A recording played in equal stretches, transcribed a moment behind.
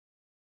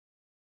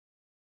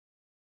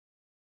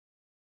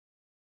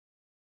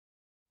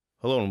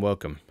Hello and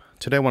welcome.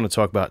 Today I want to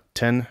talk about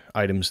 10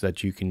 items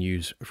that you can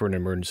use for an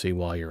emergency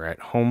while you're at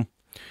home.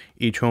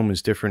 Each home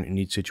is different and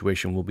each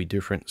situation will be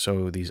different,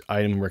 so these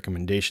item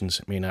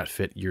recommendations may not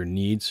fit your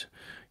needs.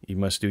 You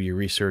must do your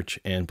research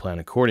and plan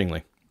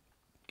accordingly.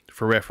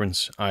 For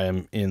reference, I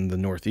am in the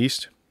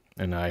Northeast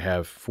and I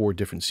have 4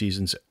 different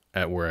seasons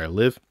at where I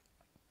live,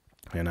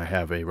 and I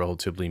have a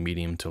relatively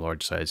medium to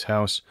large size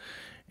house,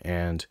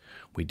 and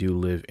we do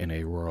live in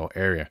a rural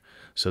area,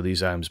 so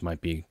these items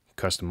might be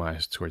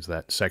customized towards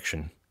that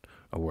section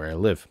of where I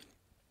live.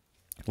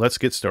 Let's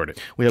get started.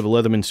 We have a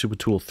Leatherman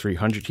Supertool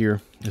 300 here.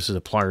 This is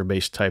a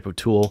plier-based type of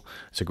tool.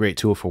 It's a great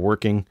tool for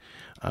working.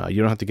 You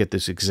don't have to get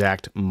this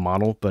exact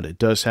model, but it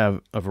does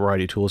have a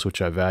variety of tools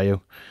which I value,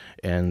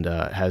 and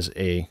has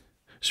a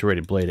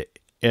serrated blade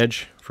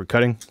edge for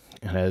cutting.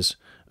 It has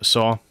a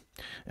saw,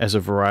 has a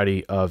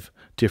variety of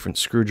different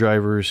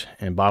screwdrivers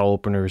and bottle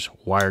openers,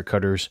 wire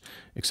cutters,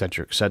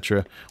 etc.,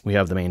 etc. We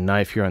have the main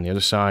knife here on the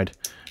other side,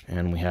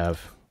 and we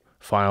have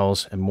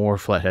files and more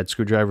flathead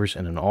screwdrivers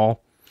and an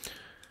awl.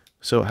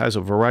 So it has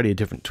a variety of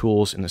different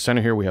tools. In the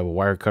center here we have a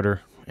wire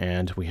cutter,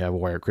 and we have a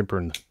wire gripper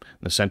in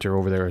the center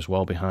over there as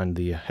well behind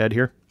the head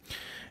here.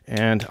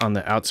 And on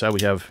the outside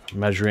we have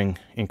measuring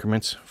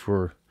increments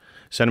for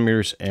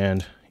centimeters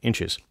and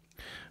inches.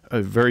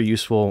 A very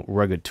useful,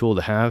 rugged tool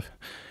to have.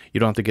 You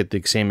don't have to get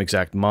the same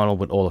exact model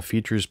with all the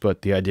features,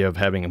 but the idea of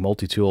having a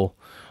multi-tool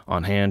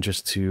on hand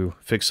just to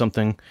fix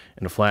something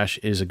in a flash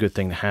is a good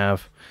thing to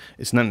have.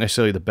 It's not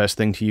necessarily the best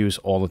thing to use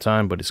all the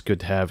time, but it's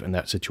good to have in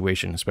that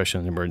situation,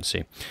 especially in an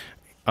emergency.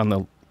 On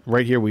the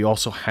right here, we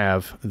also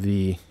have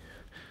the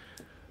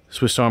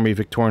Swiss Army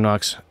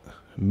Victorinox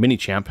Mini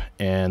Champ,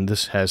 and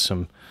this has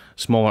some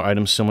smaller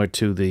items similar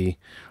to the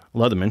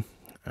Leatherman.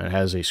 It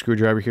has a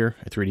screwdriver here,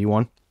 a 3D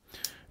one,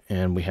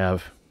 and we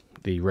have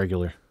the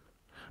regular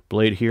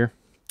blade here.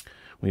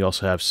 We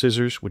also have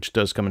scissors, which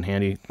does come in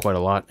handy quite a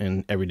lot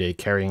in everyday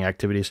carrying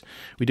activities.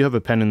 We do have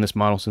a pen in this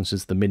model since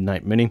it's the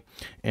Midnit Mini,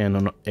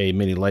 and a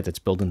mini light that's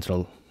built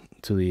into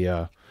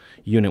the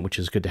unit, which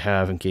is good to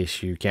have in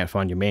case you can't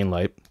find your main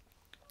light.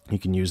 You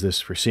can use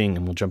this for seeing,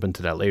 and we'll jump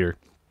into that later.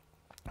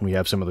 We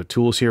have some other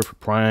tools here for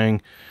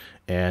prying,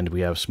 and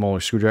we have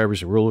smaller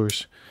screwdrivers and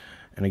rulers.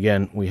 And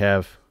again, we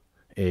have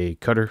a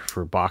cutter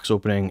for box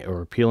opening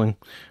or peeling.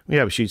 We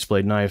have a sheet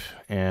blade knife,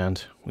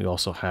 and we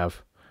also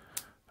have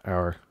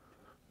our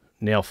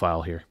nail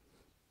file here.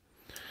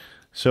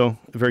 So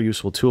a very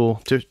useful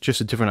tool,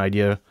 just a different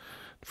idea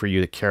for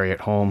you to carry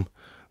at home.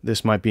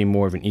 This might be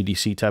more of an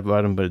EDC type of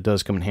item, but it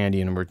does come in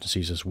handy in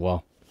emergencies as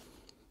well.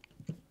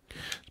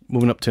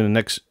 Moving up to the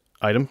next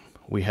item,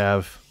 we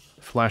have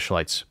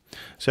flashlights.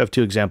 So I have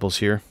 2 examples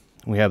here.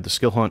 We have the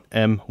Skilhunt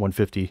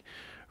M150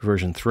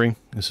 version 3.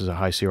 This is a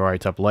high CRI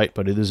type light,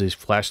 but it is a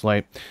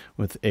flashlight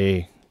with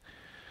a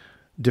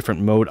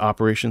different mode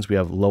operations. We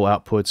have low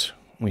outputs,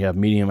 we have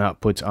medium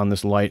outputs on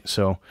this light,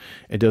 so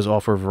it does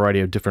offer a variety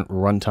of different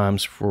run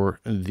times for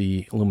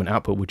the lumen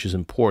output, which is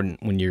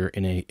important when you're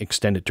in an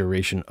extended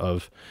duration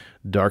of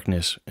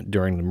darkness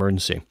during an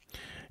emergency.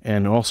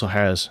 And it also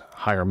has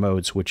higher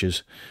modes, which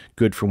is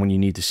good for when you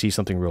need to see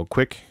something real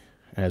quick.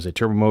 It has a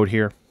turbo mode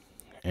here,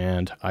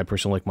 and I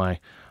personally like my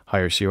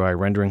higher CRI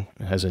rendering.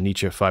 It has a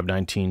Nichia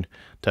 519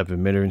 type of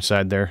emitter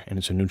inside there, and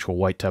it's a neutral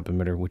white type of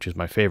emitter, which is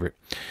my favorite.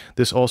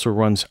 This also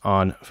runs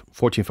on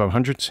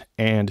 14500s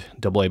and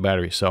AA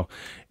batteries, so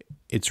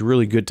it's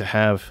really good to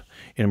have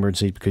in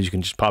emergency because you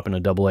can just pop in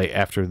a AA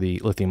after the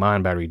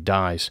lithium-ion battery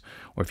dies,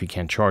 or if you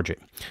can't charge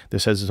it.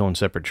 This has its own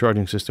separate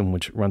charging system,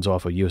 which runs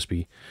off of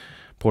USB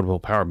portable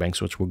power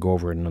banks, which we'll go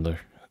over in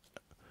another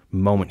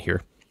moment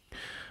here.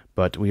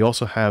 But we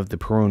also have the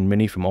Perun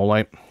Mini from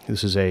Olight.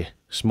 This is a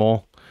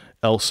small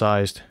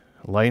L-sized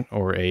light,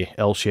 or a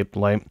L-shaped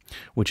light,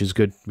 which is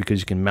good because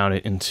you can mount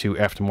it into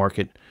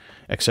aftermarket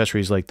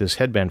accessories like this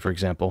headband, for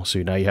example.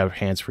 So now you have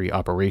hands-free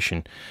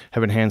operation.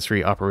 Having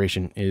hands-free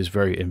operation is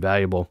very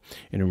invaluable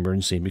in an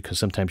emergency because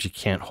sometimes you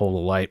can't hold a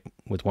light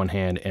with one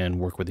hand and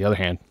work with the other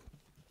hand.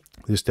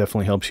 This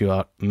definitely helps you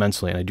out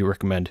immensely, and I do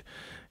recommend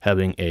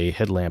having a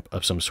headlamp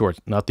of some sort.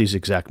 Not these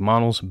exact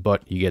models,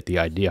 but you get the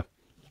idea.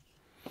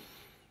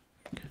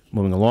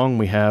 Moving along,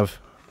 we have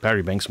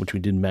battery banks, which we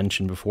did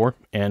mention before,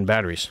 and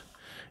batteries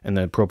and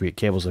the appropriate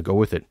cables that go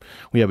with it.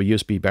 We have a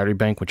USB battery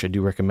bank, which I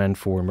do recommend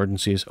for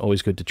emergencies.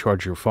 Always good to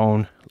charge your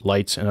phone,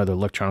 lights, and other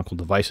electronic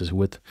devices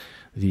with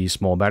these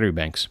small battery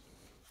banks.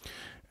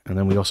 And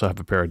then we also have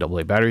a pair of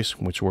AA batteries,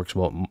 which works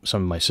well with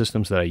some of my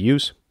systems that I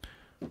use,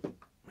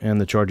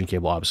 and the charging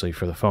cable, obviously,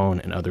 for the phone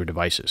and other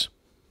devices.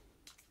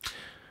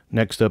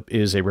 Next up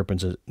is a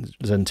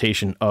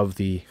representation of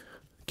the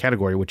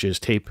category, which is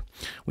tape.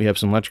 We have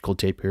some electrical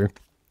tape here.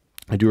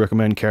 I do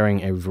recommend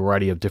carrying a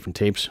variety of different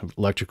tapes: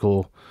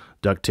 electrical,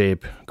 duct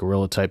tape,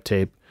 gorilla type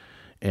tape,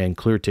 and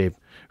clear tape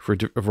for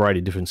a variety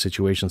of different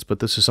situations. But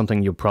this is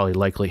something you'll probably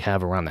likely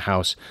have around the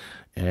house,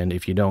 and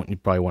if you don't, you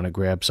probably want to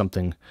grab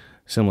something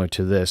similar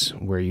to this,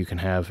 where you can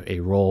have a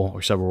roll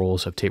or several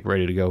rolls of tape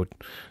ready to go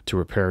to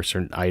repair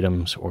certain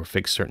items or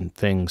fix certain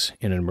things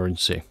in an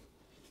emergency.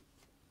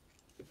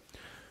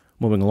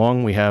 Moving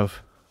along, we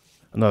have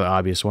another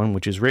obvious one,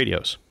 which is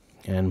radios,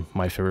 and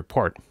my favorite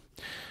part,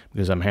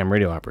 because I'm a ham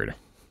radio operator.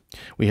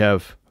 We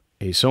have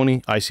a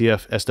Sony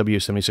ICF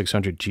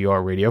SW7600 GR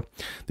radio.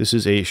 This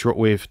is a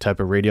shortwave type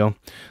of radio.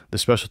 The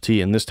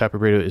specialty in this type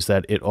of radio is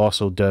that it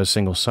also does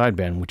single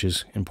sideband, which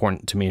is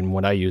important to me and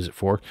what I use it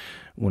for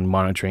when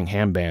monitoring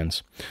ham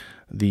bands.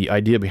 The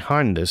idea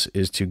behind this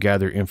is to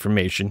gather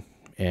information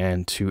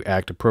and to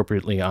act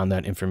appropriately on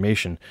that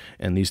information,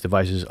 and these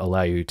devices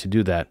allow you to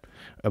do that,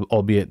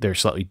 albeit they're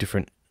slightly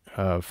different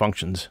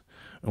functions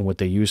and what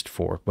they used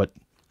for. But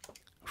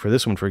for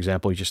this one, for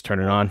example, you just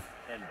turn it on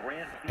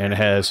and it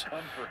has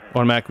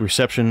automatic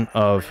reception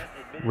of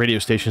radio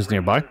stations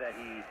nearby.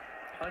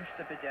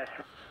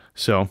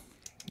 So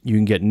you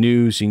can get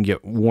news, you can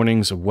get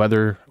warnings of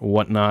weather or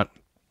whatnot.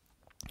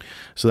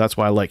 So that's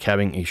why I like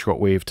having a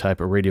shortwave type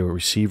of radio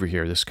receiver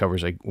here. This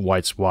covers a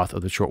wide swath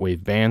of the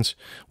shortwave bands,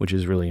 which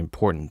is really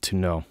important to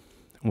know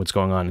what's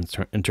going on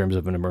in terms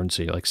of an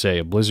emergency, like say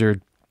a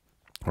blizzard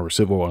or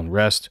civil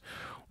unrest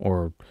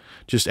or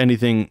just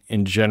anything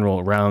in general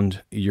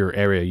around your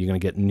area you're going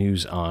to get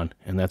news on.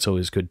 And that's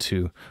always good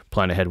to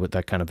plan ahead with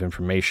that kind of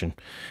information,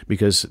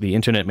 because the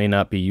internet may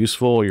not be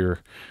useful,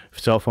 your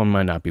cell phone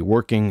might not be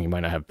working, you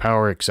might not have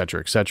power, etc.,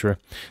 etc.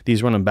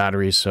 These run on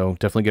batteries, so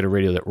definitely get a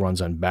radio that runs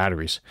on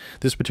batteries.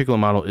 This particular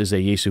model is a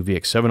Yaesu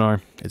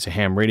VX7R. It's a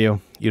ham radio.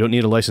 You don't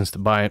need a license to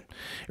buy it.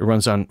 It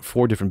runs on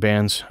 4 different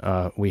bands.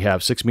 We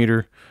have 6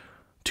 meter,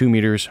 2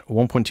 meters,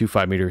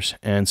 1.25 meters,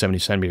 and 70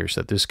 centimeters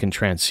that this can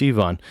transceive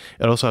on.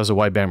 It also has a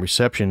wideband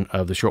reception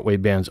of the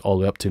shortwave bands all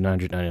the way up to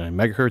 999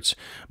 megahertz,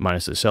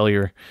 minus the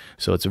cellular.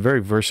 So it's a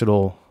very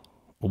versatile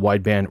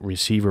wideband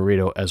receiver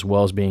radio, as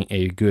well as being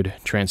a good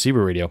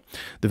transceiver radio.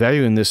 The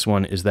value in this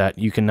one is that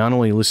you can not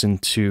only listen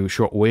to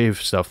shortwave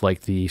stuff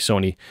like the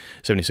Sony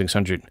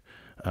 7600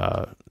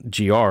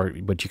 GR,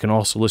 but you can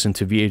also listen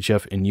to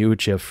VHF and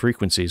UHF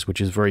frequencies,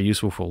 which is very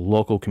useful for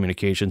local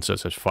communications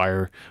such as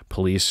fire,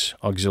 police,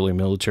 auxiliary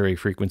military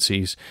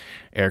frequencies,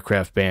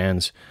 aircraft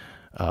bands,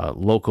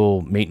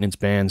 local maintenance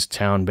bands,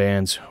 town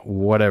bands,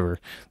 whatever.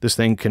 This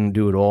thing can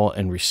do it all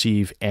and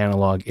receive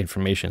analog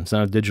information. It's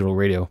not a digital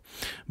radio,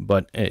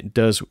 but it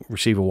does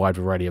receive a wide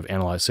variety of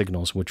analog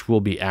signals, which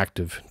will be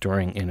active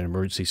during an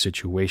emergency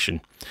situation.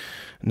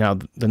 Now,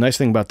 the nice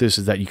thing about this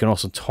is that you can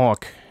also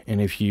talk,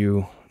 and if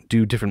you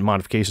do different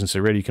modifications to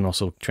the radio, you can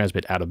also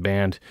transmit out of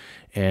band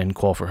and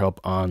call for help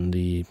on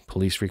the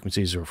police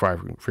frequencies or fire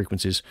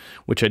frequencies,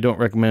 which I don't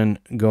recommend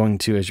going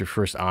to as your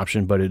first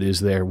option, but it is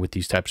there with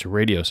these types of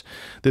radios.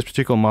 This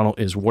particular model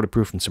is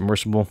waterproof and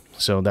submersible,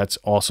 so that's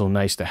also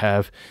nice to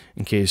have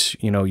in case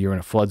you're in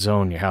a flood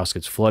zone, your house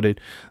gets flooded.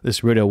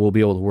 This radio will be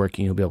able to work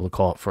and you'll be able to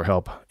call for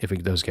help if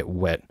it does get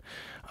wet.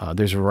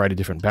 There's a variety of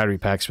different battery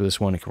packs for this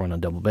one. It can run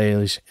on double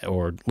Baileys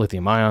or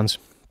lithium ions.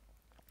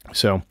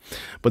 So,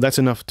 but that's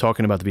enough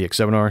talking about the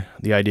VX7R.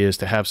 The idea is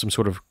to have some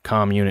sort of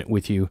comm unit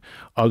with you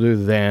other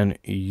than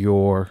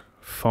your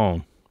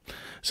phone.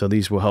 So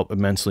these will help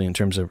immensely in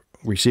terms of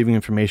receiving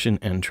information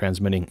and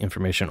transmitting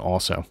information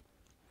also.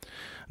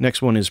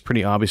 Next one is a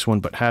pretty obvious one,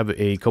 but have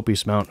a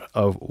copious amount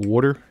of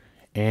water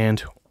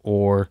and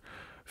or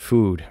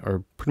food,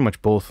 or pretty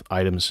much both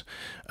items.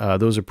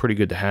 Those are pretty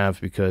good to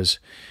have because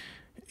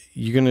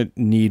you're going to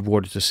need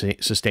water to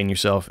sustain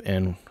yourself,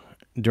 and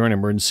during an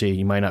emergency,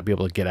 you might not be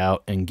able to get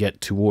out and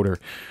get to water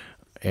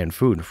and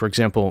food. For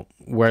example,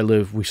 where I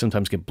live, we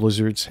sometimes get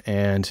blizzards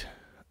and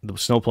the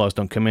snowplows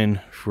don't come in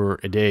for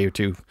a day or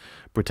two,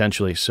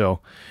 potentially. So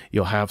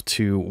you'll have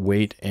to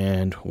wait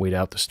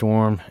out the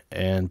storm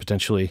and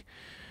potentially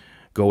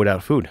go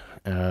without food.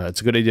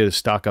 It's a good idea to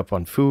stock up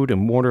on food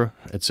and water.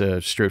 It's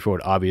a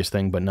straightforward, obvious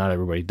thing, but not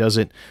everybody does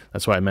it.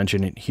 That's why I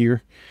mention it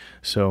here.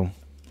 So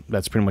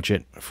that's pretty much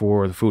it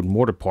for the food and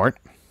water part.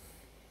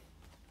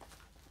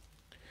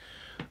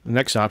 The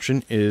next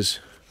option is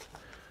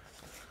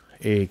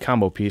a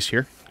combo piece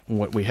here.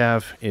 What we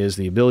have is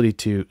the ability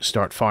to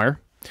start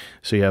fire.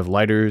 So you have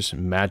lighters,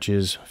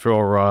 matches,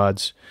 ferro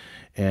rods,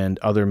 and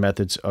other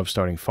methods of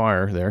starting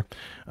fire there.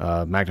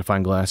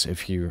 Magnifying glass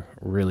if you're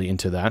really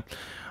into that.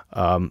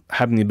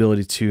 Having the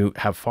ability to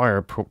have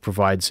fire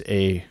provides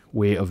a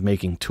way of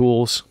making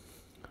tools,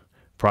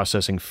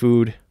 processing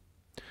food,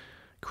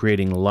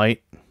 creating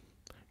light,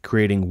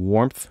 creating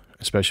warmth,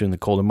 especially in the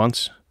colder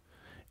months,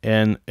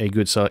 and a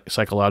good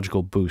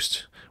psychological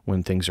boost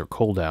when things are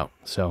cold out.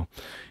 So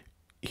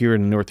here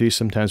in the Northeast,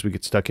 sometimes we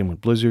get stuck in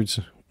with blizzards.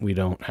 We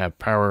don't have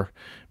power,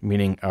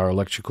 meaning our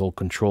electrical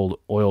controlled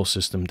oil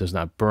system does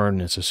not burn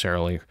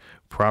necessarily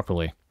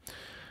properly.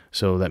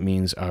 So that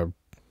means our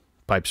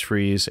pipes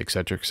freeze,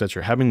 etc.,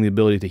 etc. Having the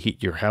ability to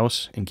heat your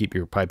house and keep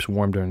your pipes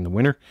warm during the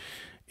winter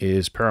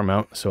is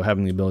paramount. So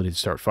having the ability to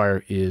start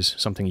fire is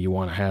something you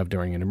want to have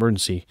during an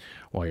emergency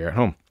while you're at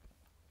home.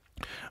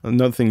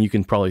 Another thing you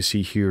can probably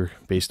see here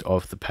based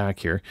off the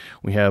pack here,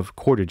 we have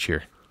cordage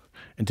here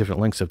and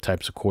different lengths of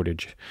types of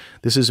cordage.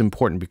 This is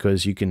important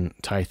because you can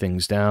tie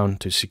things down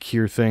to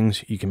secure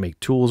things. You can make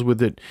tools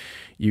with it.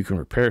 You can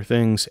repair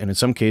things. And in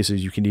some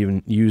cases, you can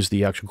even use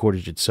the actual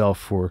cordage itself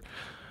for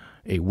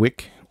a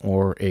wick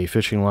or a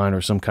fishing line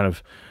or some kind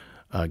of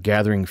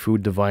gathering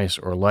food device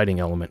or lighting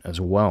element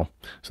as well.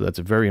 So that's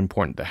very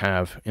important to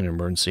have in an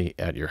emergency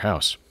at your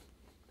house.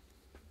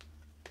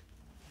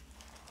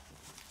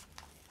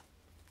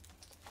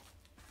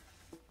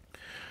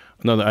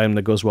 Another item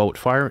that goes well with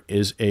fire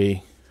is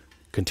a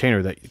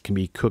container that can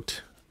be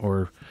cooked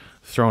or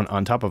thrown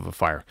on top of a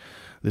fire.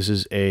 This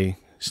is a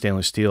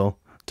stainless steel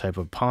type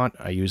of pot.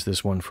 I use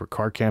this one for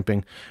car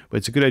camping, but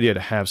it's a good idea to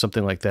have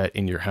something like that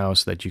in your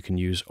house that you can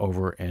use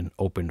over an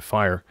open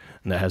fire,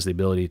 and that has the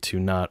ability to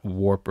not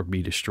warp or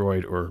be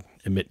destroyed or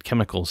emit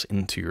chemicals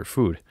into your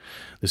food.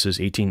 This is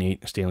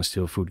 18-8 stainless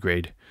steel food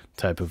grade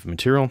type of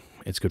material.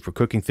 It's good for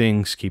cooking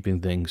things, keeping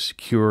things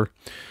secure.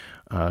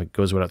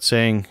 Goes without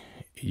saying,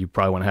 you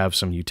probably want to have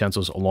some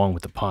utensils along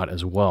with the pot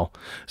as well.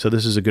 So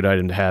this is a good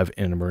item to have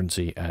in an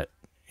emergency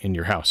in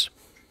your house.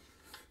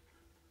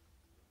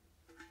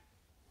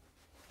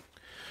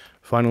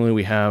 Finally,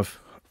 we have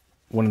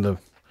one of the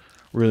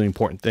really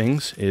important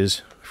things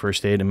is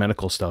first aid and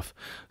medical stuff.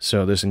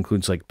 So this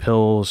includes like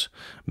pills,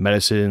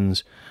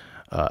 medicines,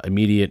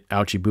 immediate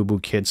ouchie boo-boo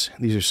kits.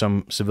 These are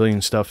some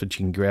civilian stuff that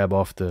you can grab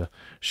off the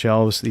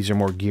shelves. These are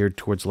more geared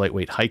towards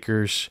lightweight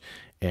hikers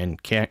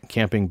and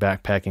camping,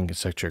 backpacking,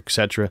 etc.,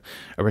 etc.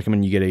 I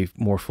recommend you get a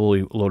more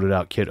fully loaded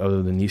out kit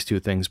other than these two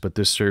things, but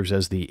this serves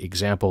as the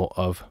example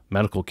of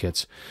medical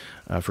kits.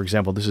 For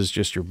example, this is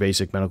just your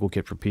basic medical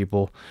kit for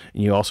people,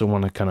 and you also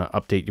want to kind of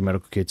update your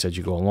medical kits as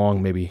you go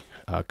along, maybe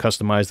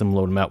customize them,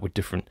 load them out with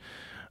different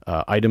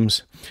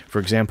items. For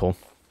example,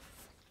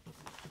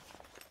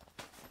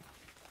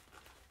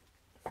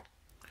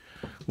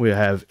 we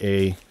have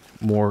a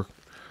more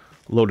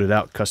loaded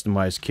out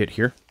customized kit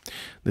here.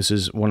 This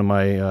is one of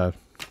my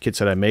kits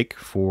that I make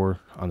for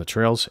on the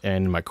trails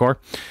and in my car.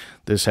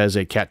 This has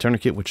a cat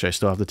tourniquet, which I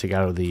still have to take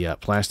out of the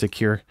plastic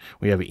here.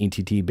 We have an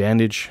ETT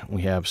bandage.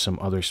 We have some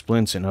other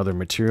splints and other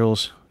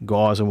materials,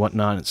 gauze and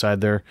whatnot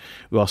inside there.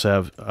 We also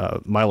have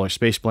Mylar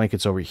space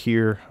blankets over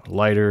here,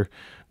 lighter,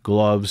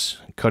 gloves,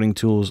 cutting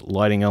tools,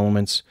 lighting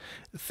elements,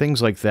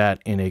 things like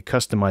that in a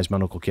customized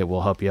medical kit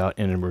will help you out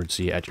in an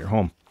emergency at your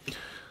home.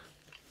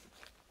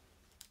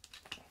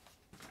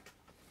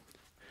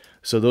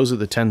 So those are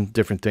the 10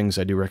 different things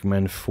I do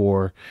recommend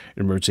for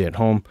an emergency at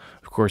home.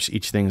 Of course,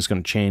 each thing is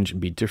going to change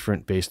and be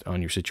different based on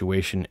your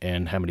situation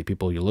and how many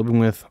people you're living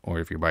with, or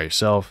if you're by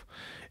yourself,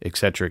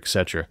 etc.,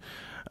 etc.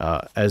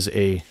 As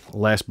a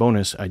last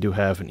bonus, I do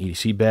have an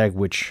EDC bag,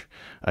 which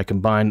I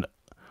combined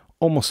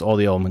almost all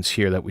the elements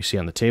here that we see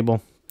on the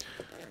table.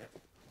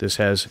 This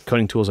has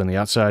cutting tools on the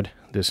outside.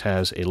 This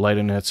has a light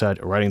on the outside,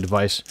 a writing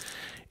device.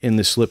 In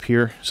this slip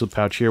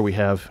pouch here, we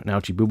have an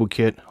ouchie boo-boo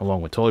kit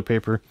along with toilet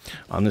paper.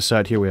 On this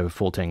side here, we have a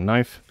full tang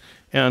knife.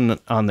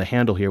 And on the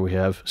handle here, we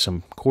have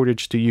some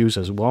cordage to use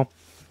as well.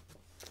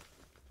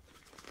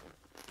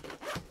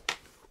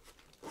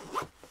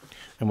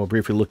 And we'll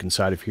briefly look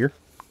inside of here.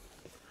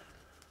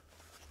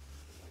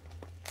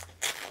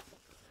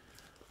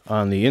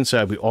 On the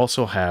inside, we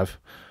also have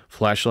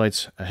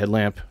flashlights, a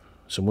headlamp,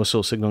 some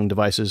whistle signaling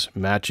devices,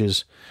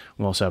 matches.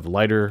 We also have a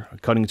lighter, a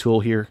cutting tool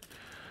here.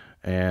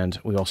 And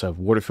we also have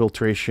water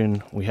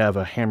filtration. We have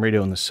a ham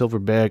radio in the silver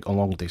bag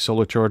along with a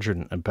solar charger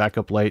and a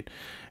backup light.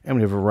 And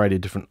we have a variety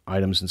of different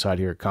items inside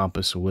here, a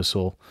compass, a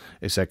whistle,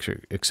 etc.,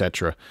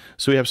 etc.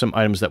 So we have some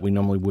items that we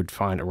normally would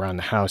find around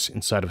the house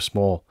inside of a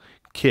small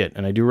kit.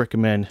 And I do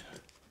recommend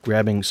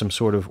grabbing some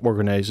sort of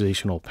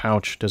organizational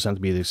pouch. It doesn't have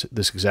to be this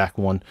exact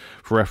one.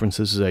 For reference,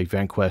 this is a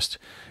VanQuest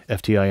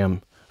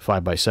FTIM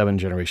 5x7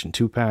 Generation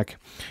 2 pack.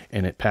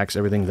 And it packs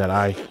everything that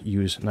I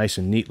use nice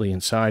and neatly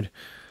inside.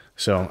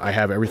 So I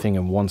have everything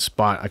in one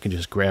spot I can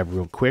just grab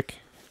real quick,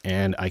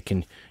 and I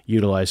can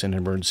utilize in an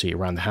emergency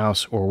around the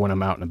house or when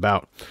I'm out and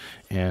about.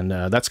 And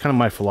that's kind of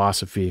my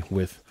philosophy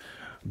with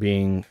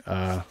being,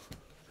 I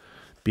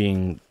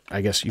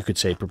guess you could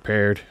say,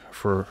 prepared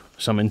for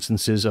some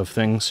instances of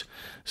things.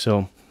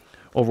 So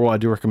overall, I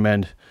do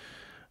recommend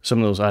some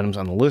of those items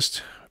on the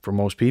list for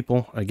most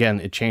people. Again,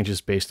 it changes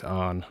based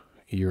on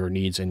your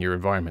needs and your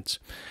environments.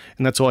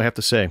 And that's all I have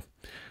to say.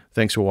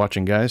 Thanks for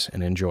watching, guys,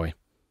 and enjoy.